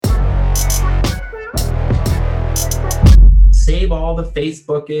save all the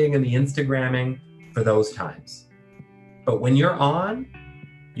Facebooking and the Instagramming for those times. But when you're on,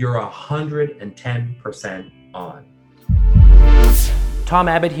 you're 110% on. Tom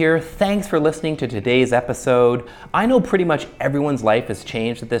Abbott here. Thanks for listening to today's episode. I know pretty much everyone's life has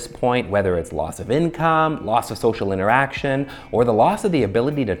changed at this point, whether it's loss of income, loss of social interaction, or the loss of the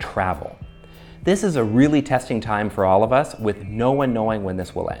ability to travel. This is a really testing time for all of us, with no one knowing when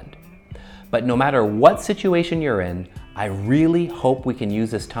this will end. But no matter what situation you're in, I really hope we can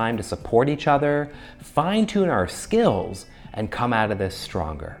use this time to support each other, fine-tune our skills, and come out of this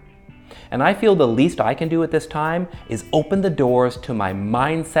stronger. And I feel the least I can do at this time is open the doors to my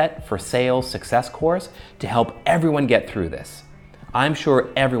Mindset for Sales Success course to help everyone get through this. I'm sure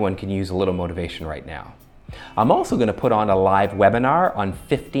everyone can use a little motivation right now. I'm also going to put on a live webinar on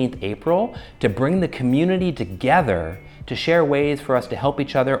 15th April to bring the community together to share ways for us to help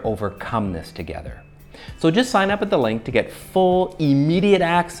each other overcome this together. So just sign up at the link to get full, immediate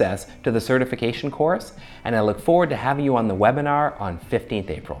access to the certification course, and I look forward to having you on the webinar on 15th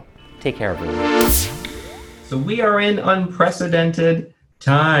April. Take care, everyone. So we are in unprecedented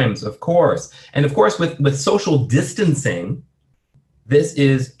times, of course. And of course, with social distancing, this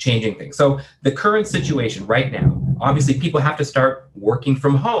is changing things. So the current situation right now, obviously people have to start working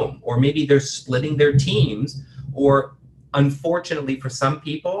from home, or maybe they're splitting their teams, or unfortunately for some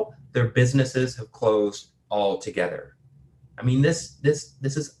people, their businesses have closed altogether. I mean, this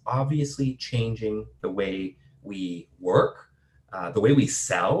is obviously changing the way we work, the way we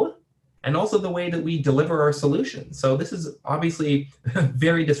sell, and also the way that we deliver our solutions. So this is obviously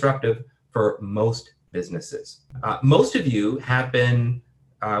very disruptive for most businesses. Most of you have been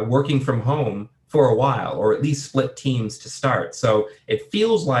working from home for a while, or at least split teams to start. So it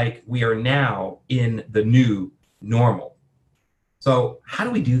feels like we are now in the new normal. So how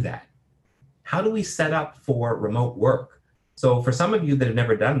do we do that? How do we set up for remote work? So for some of you that have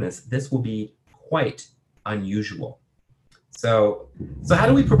never done this, this will be quite unusual. So how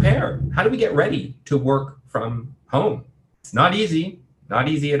do we prepare? How do we get ready to work from home? It's not easy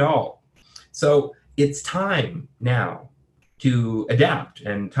at all. So it's time now to adapt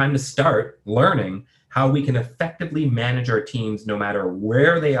and time to start learning how we can effectively manage our teams no matter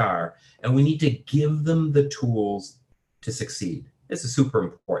where they are. And we need to give them the tools to succeed. This is super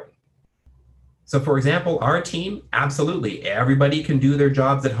important. So for example, our team, absolutely, everybody can do their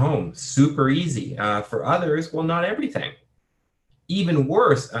jobs at home, super easy. For others, well, not everything. Even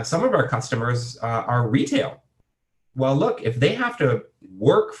worse, some of our customers are retail. Well, look, if they have to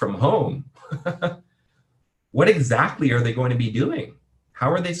work from home, what exactly are they going to be doing?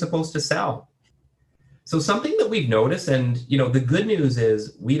 How are they supposed to sell? So something that we've noticed, and the good news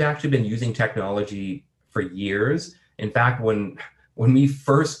is we've actually been using technology for years. In fact, when we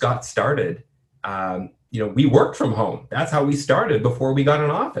first got started, we worked from home. That's how we started before we got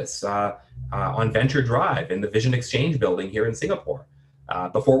an office on Venture Drive in the Vision Exchange building here in Singapore.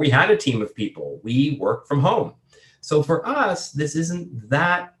 Before we had a team of people, we worked from home. So for us, this isn't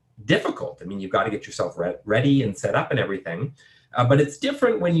that difficult. I mean, you've got to get yourself ready and set up and everything. But it's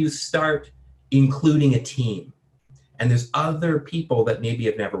different when you start including a team. And there's other people that maybe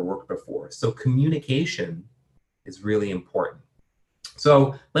have never worked before. So communication is really important.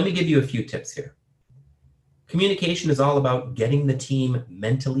 So let me give you a few tips here. Communication is all about getting the team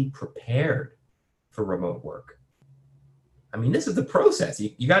mentally prepared for remote work. I mean, this is the process.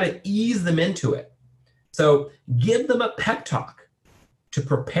 You got to ease them into it. So give them a pep talk to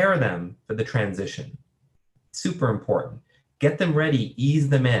prepare them for the transition. Super important. Get them ready, ease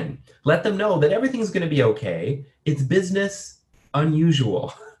them in. Let them know that everything's going to be okay. It's business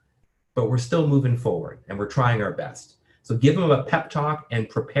unusual, but we're still moving forward and we're trying our best. So give them a pep talk and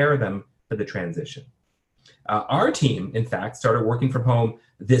prepare them for the transition. Our team, in fact, started working from home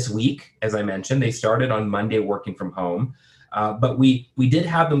this week. As I mentioned, they started on Monday working from home. But we did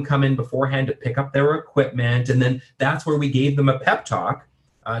have them come in beforehand to pick up their equipment. And then that's where we gave them a pep talk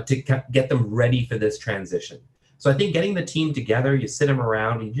to get them ready for this transition. So I think getting the team together, you sit them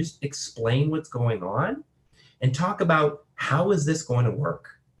around, you just explain what's going on and talk about how is this going to work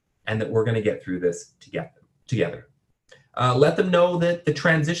and that we're going to get through this together. Let them know that the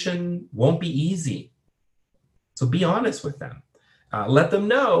transition won't be easy. So be honest with them. Let them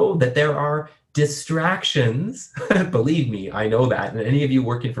know that there are distractions. Believe me, I know that, and any of you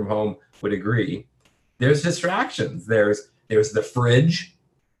working from home would agree. There's distractions. There's the fridge,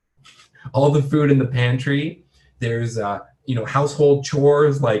 all the food in the pantry. There's household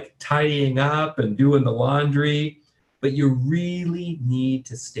chores like tidying up and doing the laundry. But you really need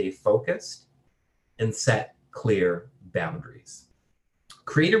to stay focused and set clear boundaries.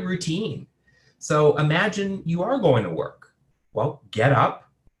 Create a routine. So imagine you are going to work. Well, get up,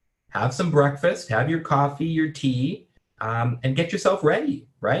 have some breakfast, have your coffee, your tea, and get yourself ready,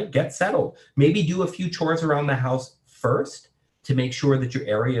 right? Get settled. Maybe do a few chores around the house first to make sure that your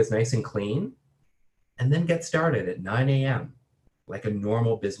area is nice and clean, and then get started at 9 a.m. like a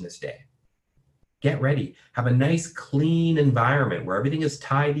normal business day. Get ready. Have a nice, clean environment where everything is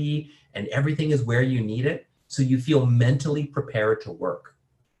tidy and everything is where you need it, so you feel mentally prepared to work.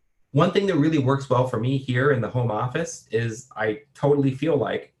 One thing that really works well for me here in the home office is I totally feel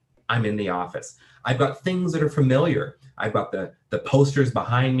like I'm in the office. I've got things that are familiar. I've got the posters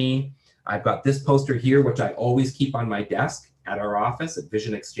behind me. I've got this poster here, which I always keep on my desk at our office at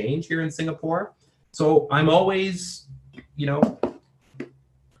Vision Exchange here in Singapore. So I'm always,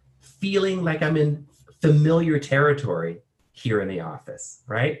 feeling like I'm in familiar territory here in the office,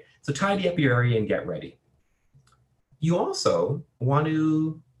 right? So tidy up your area and get ready. You also want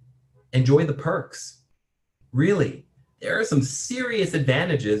to enjoy the perks. Really, there are some serious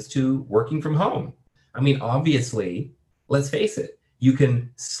advantages to working from home. I mean, obviously, let's face it, you can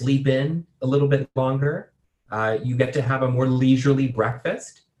sleep in a little bit longer. You get to have a more leisurely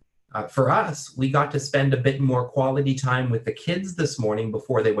breakfast. For us, we got to spend a bit more quality time with the kids this morning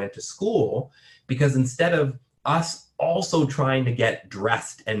before they went to school, because instead of us also trying to get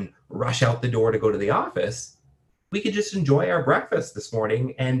dressed and rush out the door to go to the office, we could just enjoy our breakfast this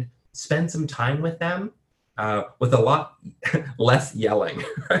morning and spend some time with them with a lot less yelling,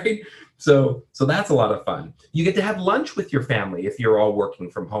 right? So that's a lot of fun. You get to have lunch with your family if you're all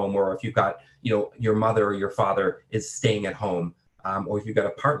working from home, or if you've got, your mother or your father is staying at home. Or if you've got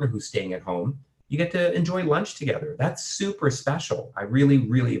a partner who's staying at home, you get to enjoy lunch together. That's super special. I really,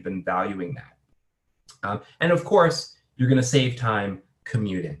 really have been valuing that. And of course, you're going to save time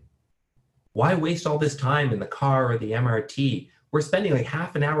commuting. Why waste all this time in the car or the MRT? We're spending like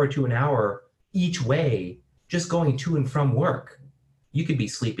half an hour to an hour each way just going to and from work. You could be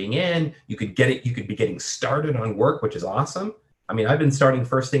sleeping in, you could be getting started on work, which is awesome. I mean, I've been starting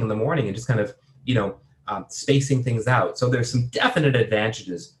first thing in the morning and just kind of, spacing things out. So there's some definite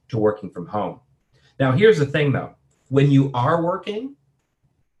advantages to working from home. Now, here's the thing though. When you are working,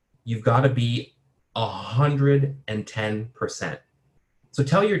 you've got to be 110%. So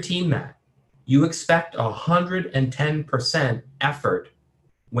tell your team that. You expect 110% effort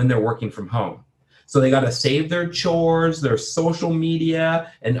when they're working from home. So they got to save their chores, their social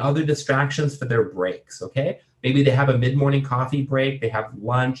media, and other distractions for their breaks, okay? Maybe they have a mid-morning coffee break, they have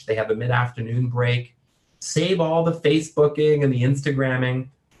lunch, they have a mid-afternoon break. Save all the Facebooking and the Instagramming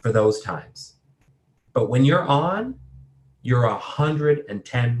for those times. But when you're on, you're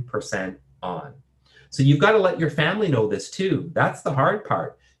 110% on. So you've got to let your family know this too. That's the hard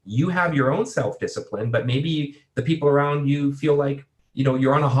part. You have your own self-discipline, but maybe the people around you feel like,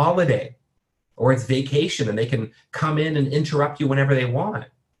 you're on a holiday or it's vacation and they can come in and interrupt you whenever they want.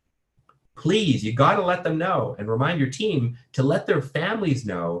 Please, you got to let them know and remind your team to let their families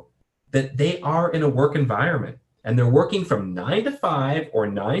know that they are in a work environment and they're working from 9 to 5 or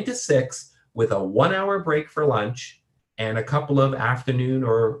 9 to 6 with a 1-hour break for lunch and a couple of afternoon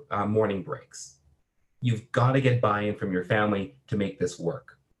or morning breaks. You've got to get buy-in from your family to make this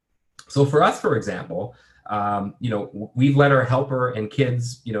work. So for us, for example, we've let our helper and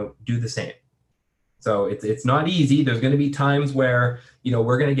kids, do the same. So it's not easy. There's going to be times where,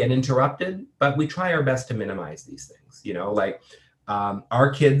 we're going to get interrupted, but we try our best to minimize these things,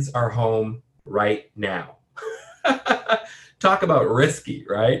 our kids are home right now. Talk about risky,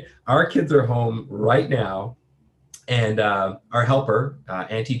 right? Our kids are home right now. And our helper,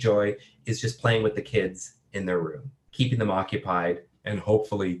 Auntie Joy, is just playing with the kids in their room, keeping them occupied and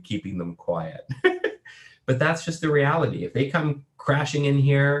hopefully keeping them quiet. But that's just the reality. If they come crashing in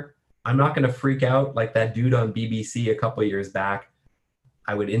here, I'm not going to freak out like that dude on BBC a couple of years back.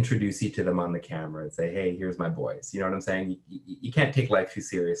 I would introduce you to them on the camera and say, hey, here's my boys. You know what I'm saying? You can't take life too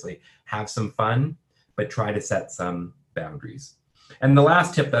seriously. Have some fun, but try to set some boundaries. And the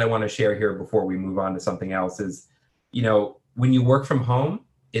last tip that I want to share here before we move on to something else is, when you work from home,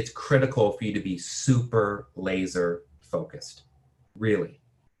 it's critical for you to be super laser focused. Really.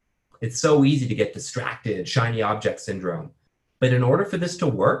 It's so easy to get distracted, shiny object syndrome. But in order for this to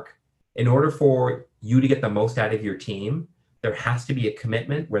work, in order for you to get the most out of your team, there has to be a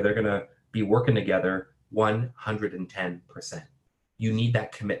commitment where they're going to be working together 110%. You need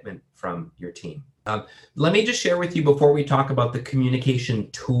that commitment from your team. Let me just share with you before we talk about the communication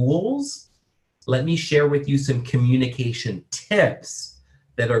tools. Let me share with you some communication tips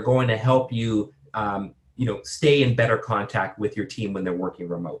that are going to help you, stay in better contact with your team when they're working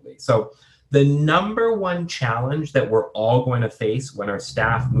remotely. So the number one challenge that we're all going to face when our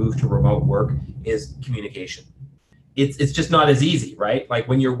staff move to remote work is communication. it's just not as easy, right? Like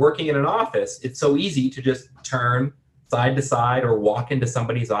when you're working in an office, it's so easy to just turn side to side or walk into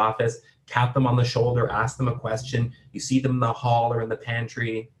somebody's office, tap them on the shoulder, ask them a question. You see them in the hall or in the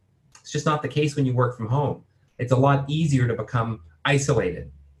pantry. It's just not the case when you work from home. It's a lot easier to become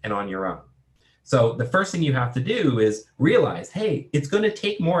isolated and on your own. So the first thing you have to do is realize, hey, it's going to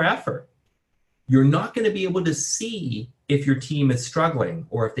take more effort. You're not going to be able to see if your team is struggling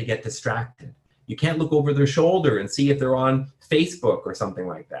or if they get distracted. You can't look over their shoulder and see if they're on Facebook or something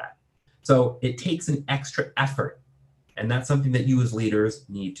like that. So it takes an extra effort. And that's something that you as leaders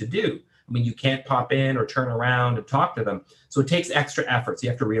need to do. I mean, you can't pop in or turn around and talk to them. So it takes extra effort. So you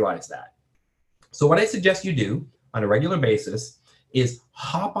have to realize that. So what I suggest you do on a regular basis is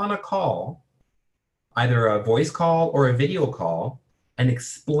hop on a call, either a voice call or a video call, and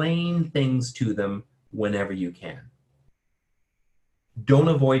explain things to them whenever you can. Don't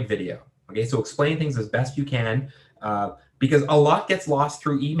avoid video. Okay, so explain things as best you can because a lot gets lost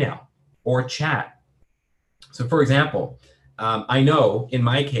through email or chat. So for example, I know in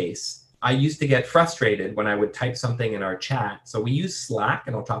my case, I used to get frustrated when I would type something in our chat. So we use Slack,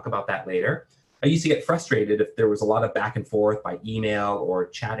 and I'll talk about that later. I used to get frustrated if there was a lot of back and forth by email or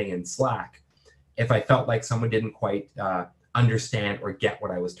chatting in Slack, if I felt like someone didn't quite understand or get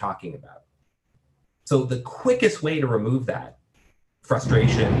what I was talking about. So the quickest way to remove that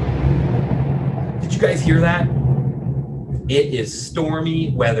frustration, did you guys hear that? It is stormy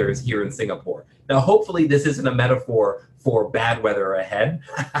weathers here in Singapore. Now, hopefully this isn't a metaphor for bad weather ahead,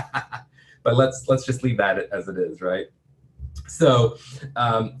 but let's just leave that as it is, right? So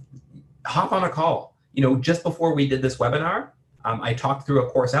hop on a call. You know, just before we did this webinar, I talked through a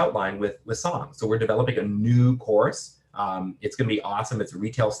course outline with Song. So we're developing a new course. It's going to be awesome. It's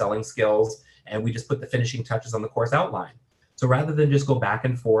retail selling skills, and we just put the finishing touches on the course outline. So rather than just go back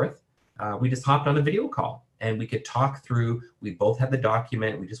and forth, we just hopped on a video call and we could talk through. We both had the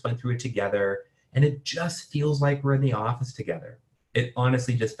document. We just went through it together, and it just feels like we're in the office together. It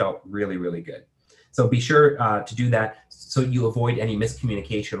honestly just felt really, really good. So be sure to do that so you avoid any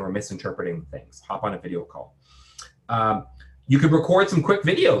miscommunication or misinterpreting things. Hop on a video call. You could record some quick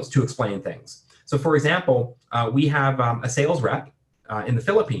videos to explain things. So for example, we have a sales rep in the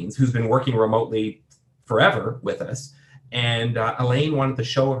Philippines who's been working remotely forever with us. And Elaine wanted to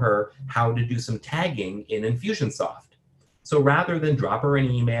show her how to do some tagging in Infusionsoft. So rather than drop her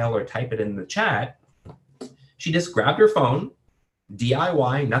an email or type it in the chat, she just grabbed her phone,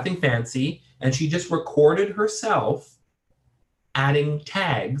 DIY, nothing fancy, and she just recorded herself adding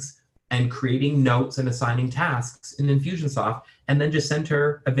tags and creating notes and assigning tasks in Infusionsoft, and then just sent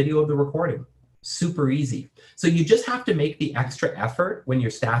her a video of the recording. Super easy. So you just have to make the extra effort when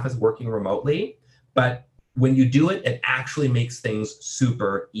your staff is working remotely, but when you do it, it actually makes things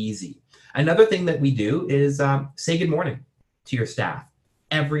super easy. Another thing that we do is say good morning to your staff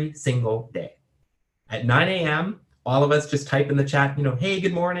every single day. At 9 a.m., all of us just type in the chat, you know, hey,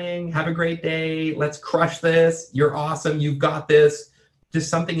 good morning, have a great day, let's crush this, you're awesome, you've got this. Just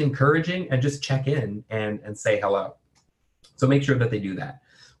something encouraging, and just check in and say hello. So make sure that they do that.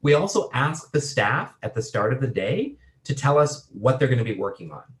 We also ask the staff at the start of the day to tell us what they're going to be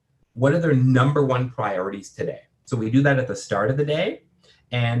working on. What are their number one priorities today? So we do that at the start of the day.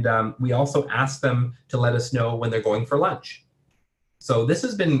 And we also ask them to let us know when they're going for lunch. So this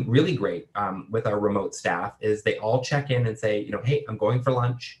has been really great with our remote staff, is they all check in and say, you know, hey, I'm going for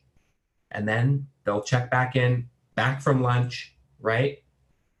lunch. And then they'll check back in, back from lunch, right?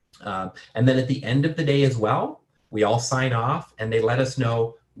 And then at the end of the day as well, we all sign off and they let us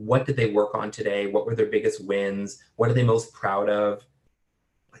know what did they work on today, what were their biggest wins, what are they most proud of.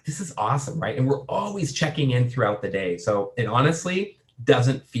 Like, this is awesome, right? And we're always checking in throughout the day. So it honestly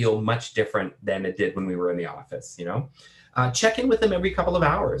doesn't feel much different than it did when we were in the office, you know? Check in with them every couple of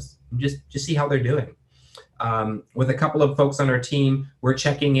hours, just see how they're doing. With a couple of folks on our team, we're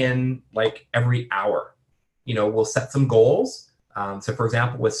checking in like every hour. You know, we'll set some goals. So for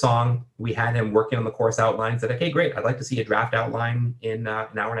example, with Song, we had him working on the course outline, said, okay, great, I'd like to see a draft outline in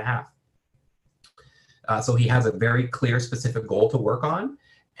an hour and a half. So he has a very clear, specific goal to work on.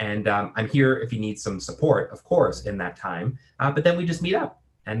 And I'm here if he needs some support, of course, in that time. But then we just meet up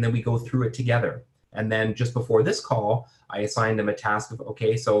and then we go through it together. And then just before this call, I assigned him a task of,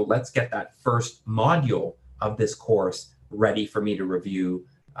 okay, so let's get that first module of this course ready for me to review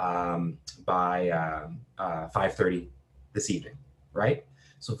by 5:30 this evening, right?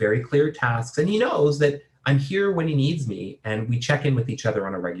 So very clear tasks. And he knows that I'm here when he needs me, and we check in with each other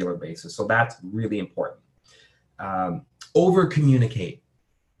on a regular basis. So that's really important. Over communicate.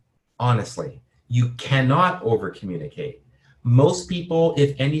 Honestly, you cannot over communicate. Most people,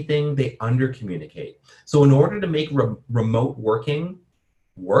 if anything, they under communicate. So in order to make remote working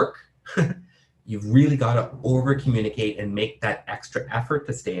work, you've really got to over communicate and make that extra effort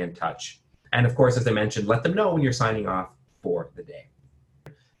to stay in touch. And of course, as I mentioned, let them know when you're signing off for the day.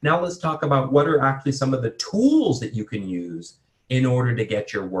 Now let's talk about what are actually some of the tools that you can use in order to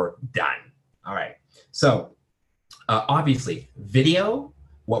get your work done. All right, so obviously video,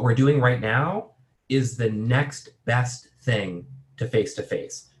 what we're doing right now, is the next best thing to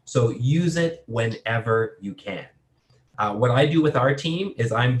face-to-face. So use it whenever you can. What I do with our team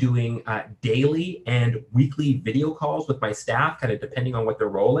is I'm doing daily and weekly video calls with my staff, kind of depending on what their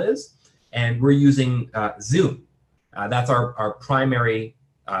role is. And we're using Zoom. That's our primary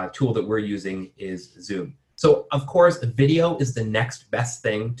tool that we're using is Zoom. So of course, video is the next best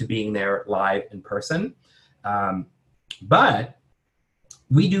thing to being there live in person. But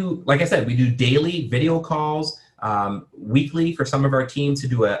we do, like I said, we do daily video calls, weekly for some of our teams to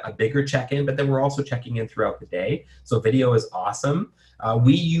do a bigger check-in, but then we're also checking in throughout the day. So video is awesome.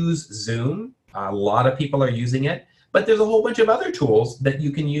 We use Zoom. A lot of people are using it, but there's a whole bunch of other tools that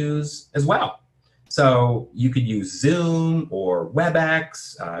you can use as well. So you could use Zoom or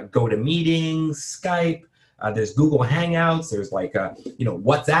WebEx, GoToMeetings, Skype. There's Google Hangouts. There's like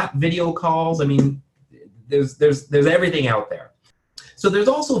WhatsApp video calls. I mean, there's everything out there. So there's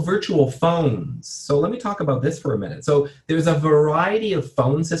also virtual phones. So let me talk about this for a minute. So there's a variety of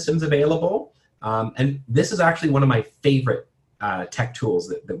phone systems available, and this is actually one of my favorite tech tools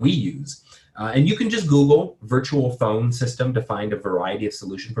that we use. And you can just Google virtual phone system to find a variety of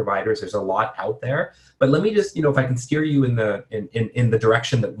solution providers. There's a lot out there, but let me just, if I can steer you in the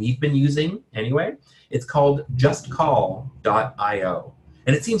direction that we've been using anyway. It's called JustCall.io,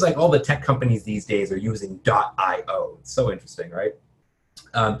 and it seems like all the tech companies these days are using .io. It's so interesting, right?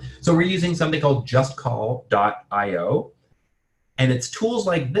 So we're using something called JustCall.io, and it's tools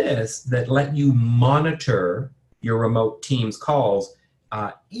like this that let you monitor your remote team's calls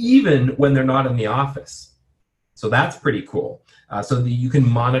even when they're not in the office. So that's pretty cool. So that you can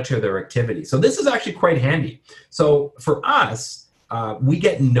monitor their activity. So this is actually quite handy. So for us, we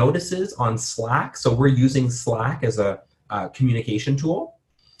get notices on Slack. So we're using Slack as a communication tool.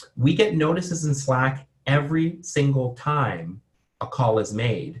 We get notices in Slack every single time a call is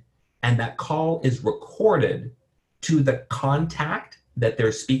made, and that call is recorded to the contact that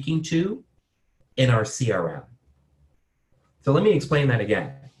they're speaking to in our CRM. So let me explain that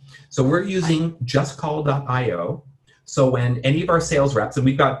again. So we're using JustCall.io. So when any of our sales reps, and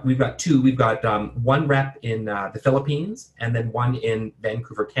we've got two, one rep in the Philippines and then one in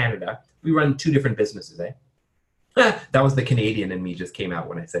Vancouver, Canada. We run two different businesses, eh? That was the Canadian in me just came out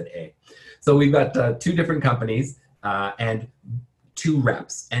when I said A. So we've got two different companies and two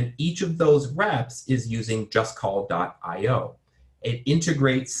reps, and each of those reps is using JustCall.io. It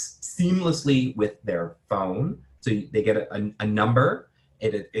integrates seamlessly with their phone. So they get a number,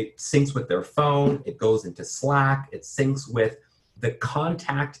 it syncs with their phone, it goes into Slack, it syncs with the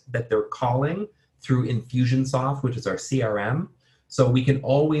contact that they're calling through Infusionsoft, which is our CRM. So we can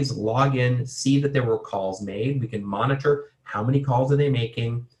always log in, see that there were calls made, we can monitor how many calls are they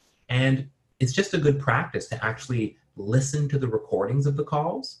making, and it's just a good practice to actually listen to the recordings of the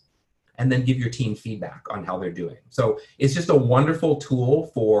calls and then give your team feedback on how they're doing. So it's just a wonderful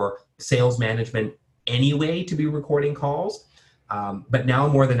tool for sales management anyway to be recording calls. But now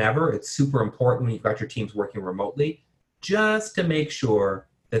more than ever, it's super important when you've got your teams working remotely, just to make sure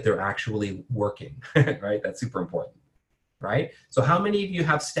that they're actually working, right? That's super important, right? So how many of you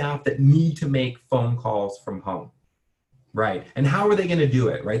have staff that need to make phone calls from home, right? And how are they going to do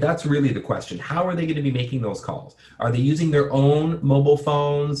it, right? That's really the question. How are they going to be making those calls? Are they using their own mobile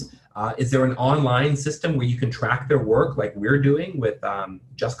phones? Is there an online system where you can track their work like we're doing with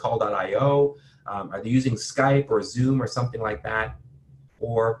JustCall.io? Are they using Skype or Zoom or something like that?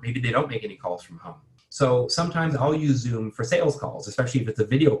 Or maybe they don't make any calls from home. So sometimes I'll use Zoom for sales calls, especially if it's a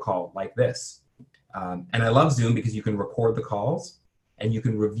video call like this. And I love Zoom because you can record the calls and you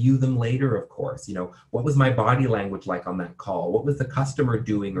can review them later, of course. What was my body language like on that call? What was the customer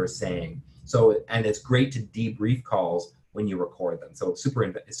doing or saying? So, and it's great to debrief calls when you record them. So it's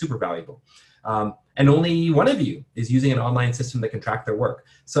super valuable. And only one of you is using an online system that can track their work.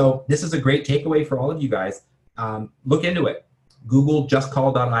 So this is a great takeaway for all of you guys. Look into it. Google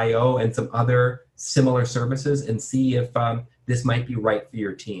JustCall.io and some other similar services and see if this might be right for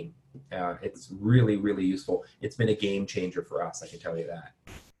your team. It's really, really useful. It's been a game changer for us, I can tell you that.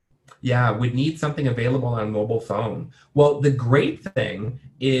 Yeah, we'd need something available on mobile phone. Well, the great thing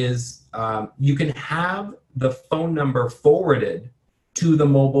is you can have the phone number forwarded to the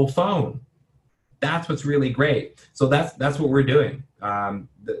mobile phone. That's what's really great. So that's what we're doing.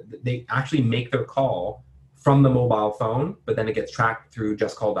 They actually make their call from the mobile phone, but then it gets tracked through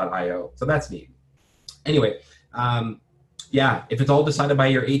justcall.io. So that's neat. Anyway, yeah, if it's all decided by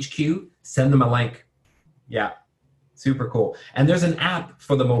your HQ, send them a link. Yeah, super cool. And there's an app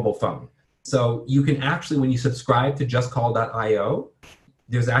for the mobile phone. So you can actually, when you subscribe to justcall.io,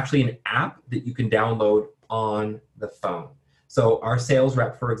 there's actually an app that you can download on the phone. So our sales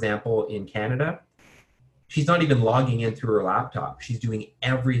rep, for example, in Canada, she's not even logging in through her laptop. She's doing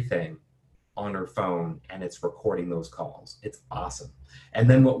everything on her phone, and it's recording those calls. It's awesome. And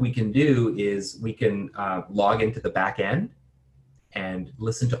then what we can do is we can log into the back end and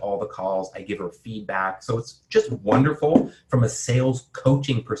listen to all the calls. I give her feedback. So it's just wonderful from a sales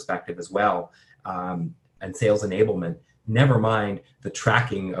coaching perspective as well, and sales enablement, never mind the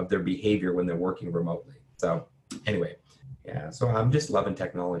tracking of their behavior when they're working remotely. So anyway, yeah, so I'm just loving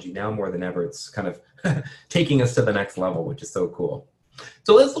technology now more than ever. It's kind of taking us to the next level, which is so cool.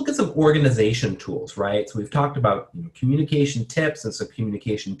 So let's look at some organization tools, right? So we've talked about communication tips and some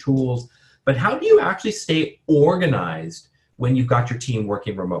communication tools, but how do you actually stay organized when you've got your team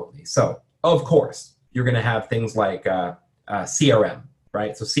working remotely? So of course, you're gonna have things like CRM,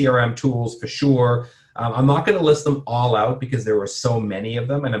 right? So CRM tools for sure. I'm not gonna list them all out because there were so many of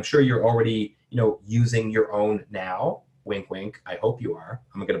them, and I'm sure you're already using your own now. Wink, wink, I hope you are.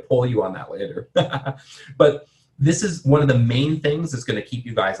 I'm gonna poll you on that later. But this is one of the main things that's gonna keep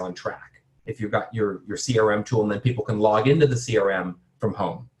you guys on track. If you've got your CRM tool, and then people can log into the CRM from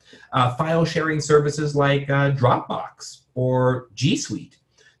home. File sharing services like Dropbox or G Suite.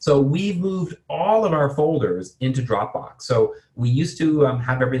 So we've moved all of our folders into Dropbox. So we used to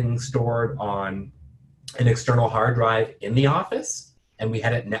have everything stored on an external hard drive in the office, and we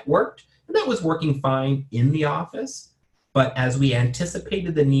had it networked, and that was working fine in the office. But as we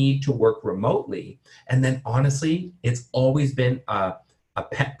anticipated the need to work remotely, and then honestly, it's always been a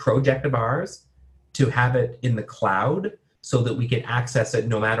pet project of ours to have it in the cloud so that we can access it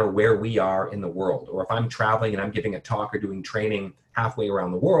no matter where we are in the world. Or if I'm traveling and I'm giving a talk or doing training halfway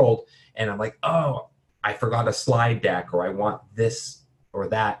around the world, and I'm like, oh, I forgot a slide deck, or I want this or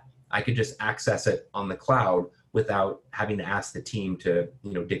that, I could just access it on the cloud without having to ask the team to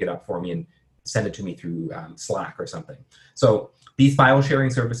dig it up for me and send it to me through Slack or something. So these file sharing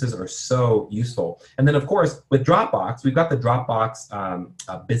services are so useful. And then of course, with Dropbox, we've got the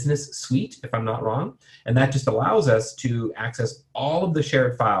Dropbox business suite, if I'm not wrong. And that just allows us to access all of the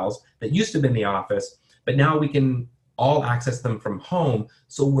shared files that used to be in the office, but now we can all access them from home.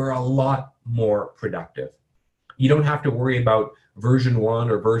 So we're a lot more productive. You don't have to worry about version 1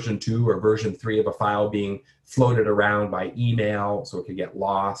 or version 2 or version 3 of a file being floated around by email so it could get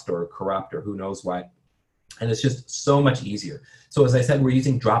lost or corrupt or who knows what. And it's just so much easier. So as I said, we're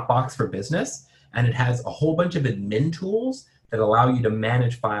using Dropbox for Business, and it has a whole bunch of admin tools that allow you to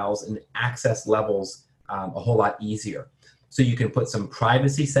manage files and access levels a whole lot easier. So you can put some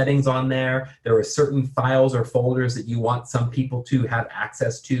privacy settings on there. There are certain files or folders that you want some people to have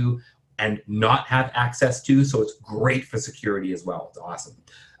access to and not have access to, so it's great for security as well. It's awesome.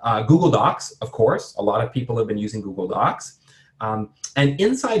 Google Docs, of course. A lot of people have been using Google Docs. And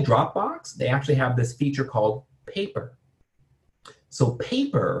inside Dropbox, they actually have this feature called Paper. So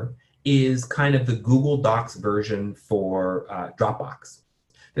Paper is kind of the Google Docs version for Dropbox.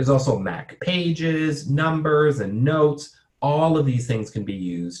 There's also Mac Pages, Numbers, and Notes. All of these things can be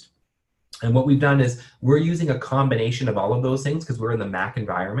used. And what we've done is we're using a combination of all of those things because we're in the Mac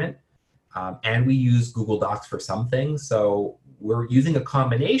environment. And we use Google Docs for some things. So we're using a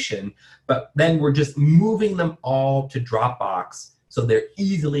combination, but then we're just moving them all to Dropbox so they're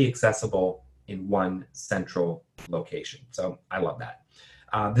easily accessible in one central location. So I love that.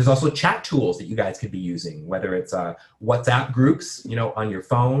 There's also chat tools that you guys could be using, whether it's WhatsApp groups, on your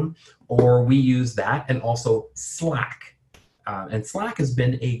phone, or we use that, and also Slack. And Slack has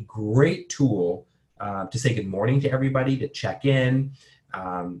been a great tool to say good morning to everybody, to check in,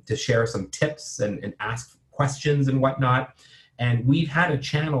 to share some tips and ask questions and whatnot. And we've had a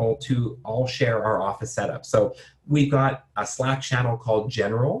channel to all share our office setup. So we've got a Slack channel called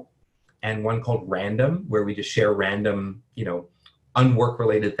General and one called Random, where we just share random, unwork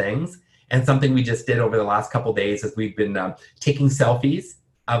related things. And something we just did over the last couple of days is we've been taking selfies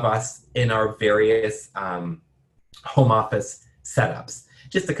of us in our various home office setups,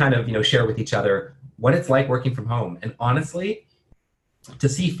 just to kind of, share with each other what it's like working from home. And honestly, to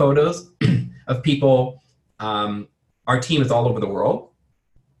see photos of people, our team is all over the world.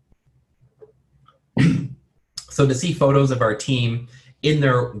 So to see photos of our team in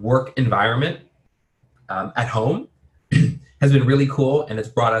their work environment at home has been really cool, and it's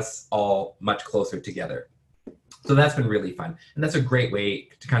brought us all much closer together. So that's been really fun. And that's a great way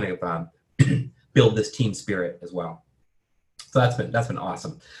to kind of build this team spirit as well. So that's been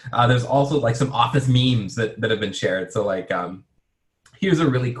awesome. There's also like some office memes that have been shared. So like, here's a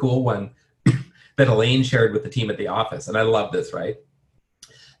really cool one that Elaine shared with the team at the office. And I love this, right?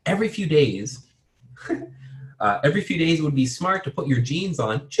 Every few days, it would be smart to put your jeans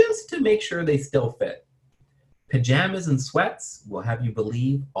on just to make sure they still fit. Pajamas and sweats will have you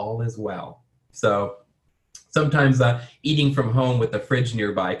believe all is well. So sometimes eating from home with the fridge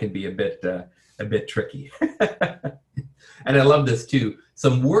nearby can be a bit tricky. And I love this too.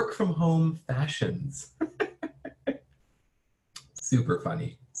 Some work from home fashions. Super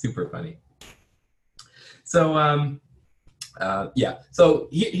funny, super funny. So yeah, so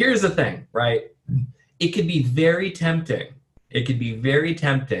here's the thing, right? It could be very tempting. It could be very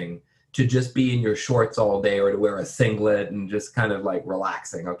tempting to just be in your shorts all day or to wear a singlet and just kind of like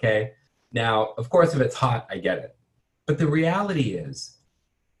relaxing, okay? Now, of course, if it's hot, I get it. But the reality is,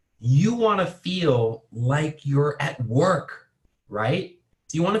 you want to feel like you're at work, right?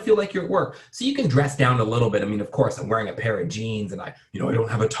 So you want to feel like you're at work. So you can dress down a little bit. I mean, of course, I'm wearing a pair of jeans and I don't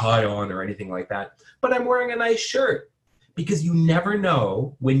have a tie on or anything like that, but I'm wearing a nice shirt because you never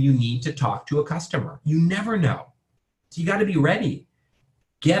know when you need to talk to a customer. You never know. So you got to be ready.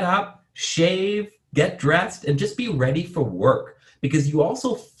 Get up, shave, get dressed, and just be ready for work because you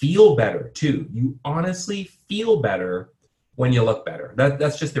also feel better too. You honestly feel better when you look better.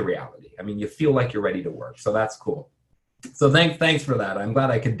 That's just the reality. I mean, you feel like you're ready to work. So that's cool. So thanks for that. I'm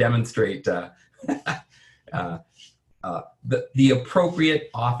glad I could demonstrate the appropriate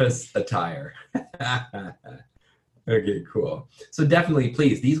office attire. Okay, cool. So definitely,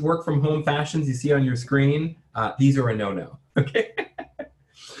 please, these work from home fashions you see on your screen, these are a no-no. Okay.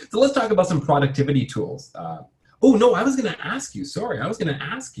 So let's talk about some productivity tools. Oh no, I was going to ask you. Sorry, I was going to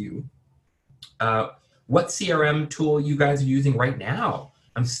ask you what CRM tool you guys are using right now.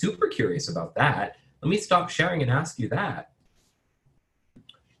 I'm super curious about that. Let me stop sharing and ask you that.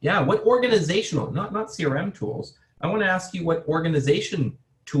 Yeah, what organizational, not CRM tools. I want to ask you what organization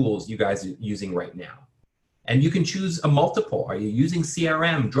tools you guys are using right now. And you can choose a multiple. Are you using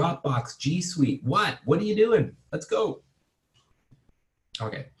CRM, Dropbox, G Suite? What are you doing? Let's go.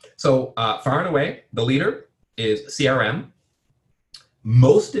 Okay, so far and away, the leader is CRM.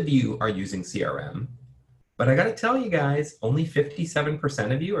 Most of you are using CRM. But I got to tell you guys, only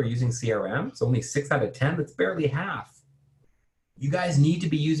 57% of you are using CRM. It's only 6 out of 10. That's barely half. You guys need to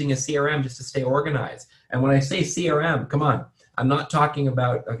be using a CRM just to stay organized. And when I say CRM, come on, I'm not talking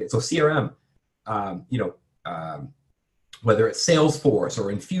about, okay, so CRM, whether it's Salesforce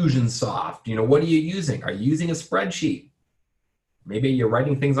or Infusionsoft, what are you using? Are you using a spreadsheet? Maybe you're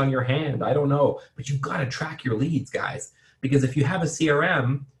writing things on your hand. I don't know. But you've got to track your leads, guys. Because if you have a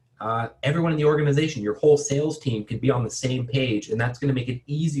CRM, everyone in the organization, your whole sales team can be on the same page, and that's going to make it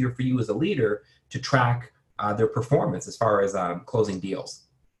easier for you as a leader to track their performance as far as closing deals.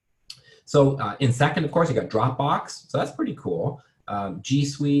 So in second, of course, you got Dropbox, so that's pretty cool. G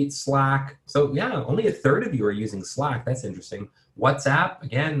Suite, Slack. So yeah, only a third of you are using Slack. That's interesting. WhatsApp,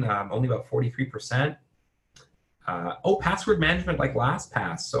 again, only about 43%. Password management like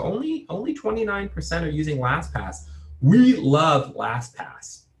LastPass. So only 29% are using LastPass. We love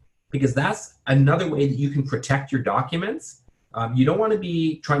LastPass, because that's another way that you can protect your documents. You don't want to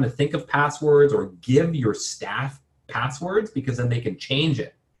be trying to think of passwords or give your staff passwords, because then they can change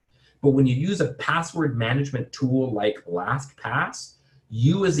it. But when you use a password management tool like LastPass,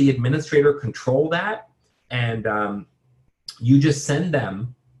 you as the administrator control that, and you just send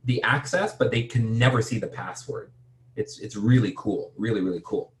them the access, but they can never see the password. It's really cool, really, really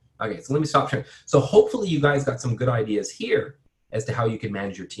cool. Okay, so let me stop sharing. So hopefully you guys got some good ideas here as to how you can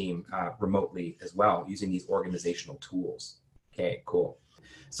manage your team remotely as well using these organizational tools. Okay, cool.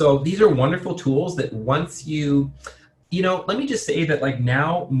 So these are wonderful tools that once let me just say that like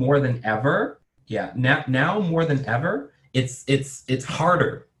now more than ever, now more than ever, it's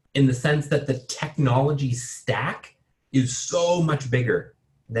harder in the sense that the technology stack is so much bigger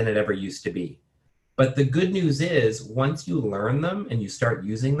than it ever used to be. But the good news is once you learn them and you start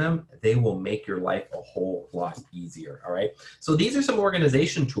using them, they will make your life a whole lot easier, all right? So these are some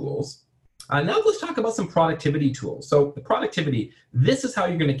organization tools. Now let's talk about some productivity tools. So the productivity, this is how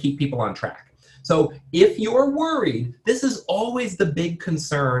you're gonna keep people on track. So if you're worried, this is always the big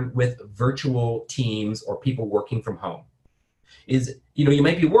concern with virtual teams or people working from home, is you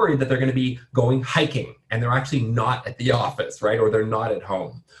might be worried that they're going to be going hiking and they're actually not at the office, right? Or they're not at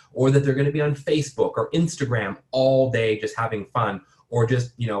home, or that they're going to be on Facebook or Instagram all day just having fun, or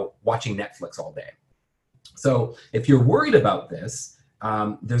just watching Netflix all day. So if you're worried about this,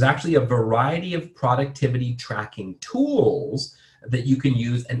 there's actually a variety of productivity tracking tools that you can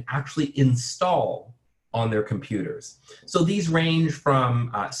use and actually install on their computers. So these range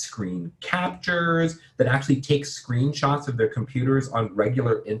from screen captures that actually take screenshots of their computers on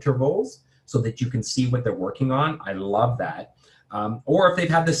regular intervals so that you can see what they're working on. I love that. Or if they've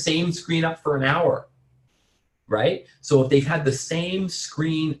had the same screen up for an hour, right? So if they've had the same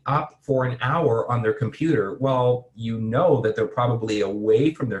screen up for an hour on their computer, well, you know that they're probably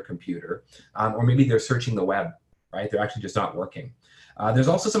away from their computer, or maybe they're searching the web, right? They're actually just not working. There's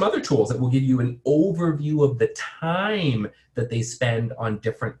also some other tools that will give you an overview of the time that they spend on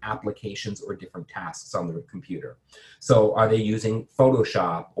different applications or different tasks on their computer. So are they using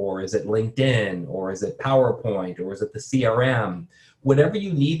Photoshop, or is it LinkedIn, or is it PowerPoint, or is it the CRM? Whatever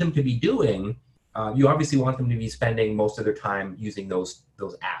you need them to be doing, you obviously want them to be spending most of their time using those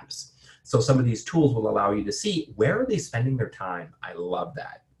apps. So some of these tools will allow you to see where are they spending their time. I love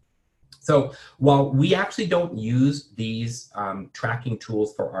that. So while we actually don't use these tracking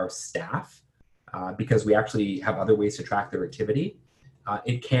tools for our staff, because we actually have other ways to track their activity,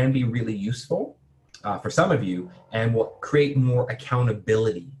 it can be really useful for some of you and will create more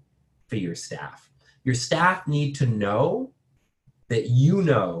accountability for your staff. Your staff need to know that you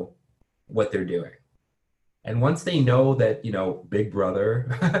know what they're doing. And once they know that, Big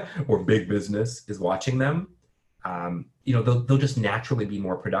Brother or big business is watching them, they'll just naturally be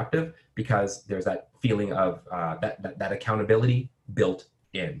more productive because there's that feeling of that accountability built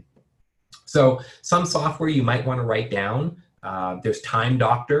in. So some software you might want to write down, there's Time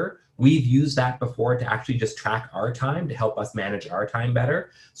Doctor. We've used that before to actually just track our time to help us manage our time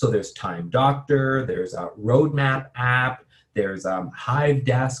better. So there's Time Doctor, there's a Roadmap app, there's Hive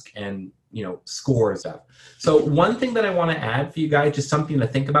Desk, and Score stuff. So one thing that I want to add for you guys, just something to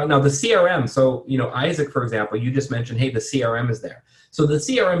think about. Now the CRM, so Isaac, for example, you just mentioned, hey, the CRM is there. So the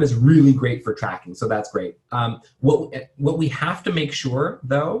CRM is really great for tracking, so that's great. What we have to make sure,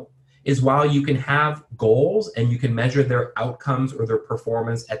 though, is while you can have goals and you can measure their outcomes or their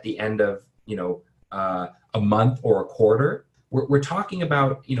performance at the end of a month or a quarter, we're talking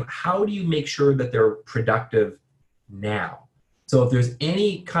about how do you make sure that they're productive now? So if there's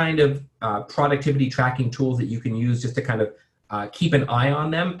any kind of productivity tracking tools that you can use just to kind of keep an eye on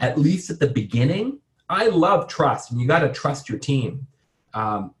them, at least at the beginning. I love trust, and you got to trust your team.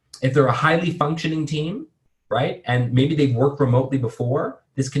 If they're a highly functioning team, right, and maybe they've worked remotely before,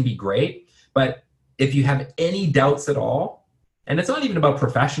 this can be great. But if you have any doubts at all, and it's not even about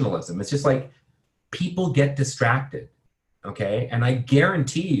professionalism, it's just like people get distracted, okay? And I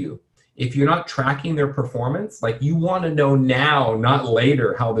guarantee you, if you're not tracking their performance, like you want to know now, not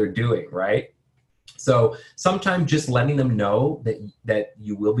later, how they're doing, right? So sometimes just letting them know that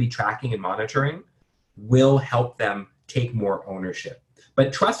you will be tracking and monitoring will help them take more ownership.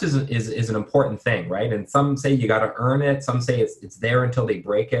 But trust is an important thing, right? And some say you got to earn it. Some say it's there until they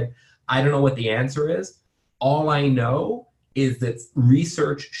break it. I don't know what the answer is. All I know is that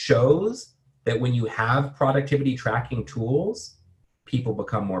research shows that when you have productivity tracking tools, people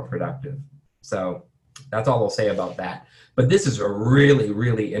become more productive. So that's all I'll say about that. But this is a really,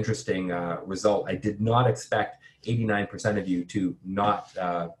 really interesting result. I did not expect 89% of you to not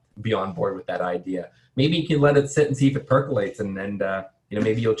be on board with that idea. Maybe you can let it sit and see if it percolates, and then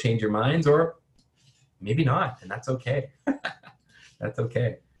maybe you'll change your minds, or maybe not, and that's okay. That's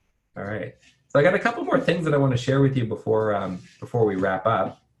okay. All right. So I got a couple more things that I want to share with you before we wrap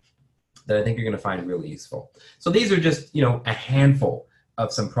up that I think you're going to find really useful. So these are just a handful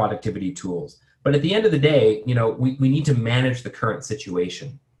of some productivity tools. But at the end of the day, we need to manage the current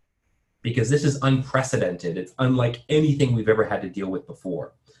situation because this is unprecedented. It's unlike anything we've ever had to deal with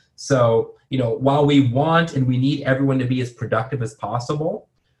before. So, while we want and we need everyone to be as productive as possible,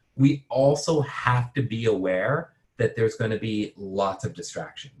 we also have to be aware that there's going to be lots of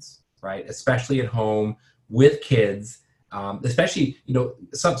distractions, right? Especially at home with kids, especially,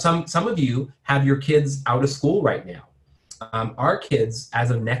 some of you have your kids out of school right now. Our kids,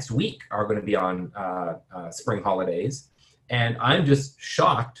 as of next week, are going to be on spring holidays. And I'm just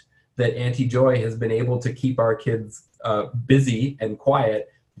shocked that Auntie Joy has been able to keep our kids busy and quiet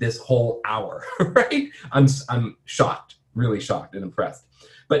this whole hour, right? I'm shocked, really shocked and impressed.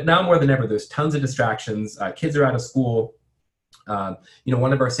 But now more than ever, there's tons of distractions. Kids are out of school.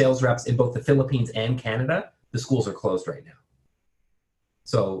 One of our sales reps in both the Philippines and Canada, the schools are closed right now.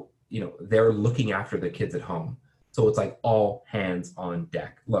 So, they're looking after the kids at home. So it's like all hands on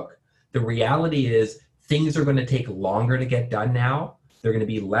deck. Look, the reality is things are going to take longer to get done now. They're going to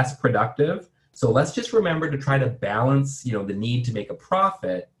be less productive. So let's just remember to try to balance, the need to make a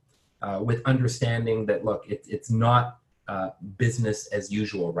profit with understanding that, look, it's not business as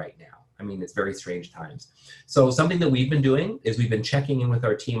usual right now. I mean, it's very strange times. So something that we've been doing is we've been checking in with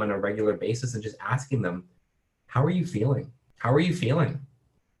our team on a regular basis and just asking them, how are you feeling? How are you feeling?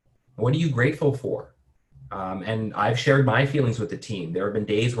 What are you grateful for? And I've shared my feelings with the team. There have been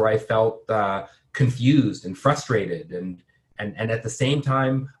days where I felt confused and frustrated and at the same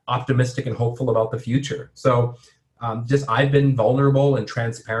time optimistic and hopeful about the future. So just I've been vulnerable and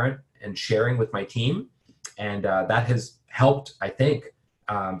transparent and sharing with my team. And that has helped, I think,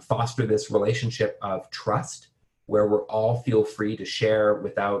 foster this relationship of trust where we're all feel free to share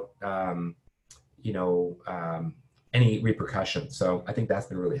without, any repercussions. So I think that's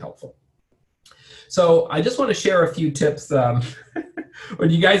been really helpful. So I just want to share a few tips. When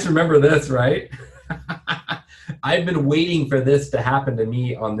you guys remember this, right? I've been waiting for this to happen to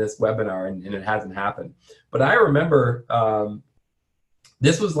me on this webinar, and it hasn't happened. But I remember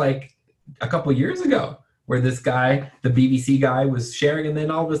this was like a couple years ago where this guy, the BBC guy, was sharing, and then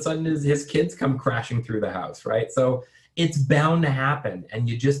all of a sudden his kids come crashing through the house, right? So it's bound to happen, and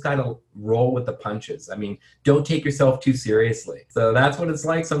you just got to roll with the punches. I mean, don't take yourself too seriously. So that's what it's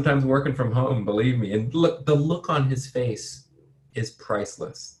like sometimes working from home, believe me. And look, the look on his face is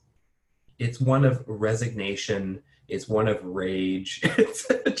priceless. It's one of resignation. It's one of rage. It's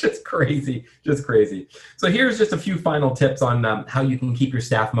just crazy, just crazy. So here's just a few final tips on how you can keep your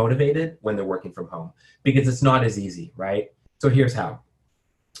staff motivated when they're working from home, because it's not as easy, right? So here's how.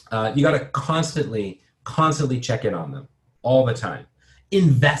 You got to constantly check in on them all the time.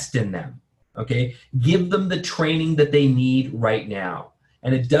 Invest in them, okay? Give them the training that they need right now.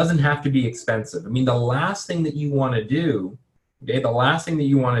 And it doesn't have to be expensive. I mean, the last thing that you want to do, okay, the last thing that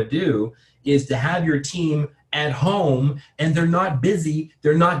you want to do is to have your team at home and they're not busy,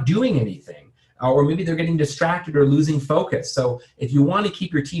 they're not doing anything, or maybe they're getting distracted or losing focus. So if you want to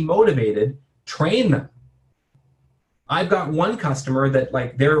keep your team motivated, train them. I've got one customer that,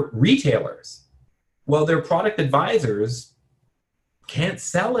 like, they're retailers. Well, their product advisors can't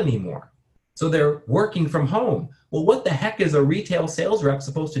sell anymore. So they're working from home. Well, what the heck is a retail sales rep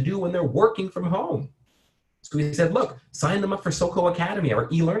supposed to do when they're working from home? So we said, look, sign them up for SoCo Academy, our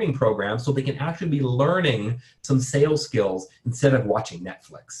e-learning program, so they can actually be learning some sales skills instead of watching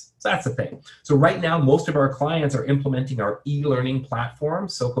Netflix. So that's the thing. So right now, most of our clients are implementing our e-learning platform,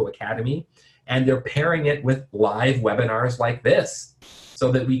 SoCo Academy, and they're pairing it with live webinars like this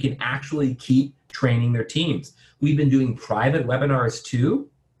so that we can actually keep training their teams. We've been doing private webinars too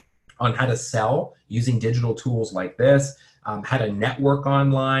on how to sell using digital tools like this, how to network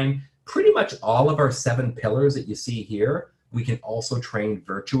online. Pretty much all of our 7 pillars that you see here, we can also train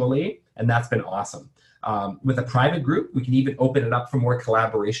virtually, and that's been awesome. With a private group, we can even open it up for more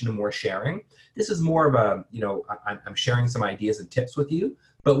collaboration and more sharing. This is more of a, I'm sharing some ideas and tips with you,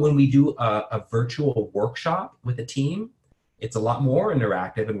 but when we do a virtual workshop with a team, it's a lot more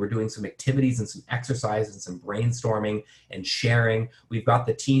interactive, and we're doing some activities and some exercises and some brainstorming and sharing. We've got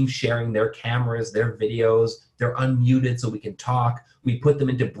the team sharing their cameras, their videos. They're unmuted so we can talk. We put them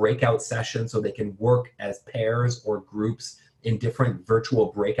into breakout sessions so they can work as pairs or groups in different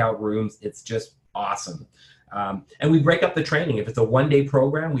virtual breakout rooms. It's just awesome. And we break up the training. If it's a one-day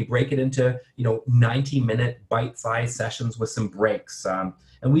program, we break it into 90-minute bite-sized sessions with some breaks.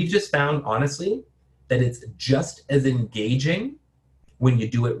 And we've just found, honestly, that it's just as engaging when you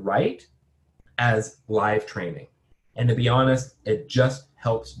do it right as live training. And to be honest, it just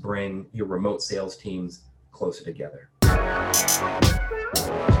helps bring your remote sales teams closer together.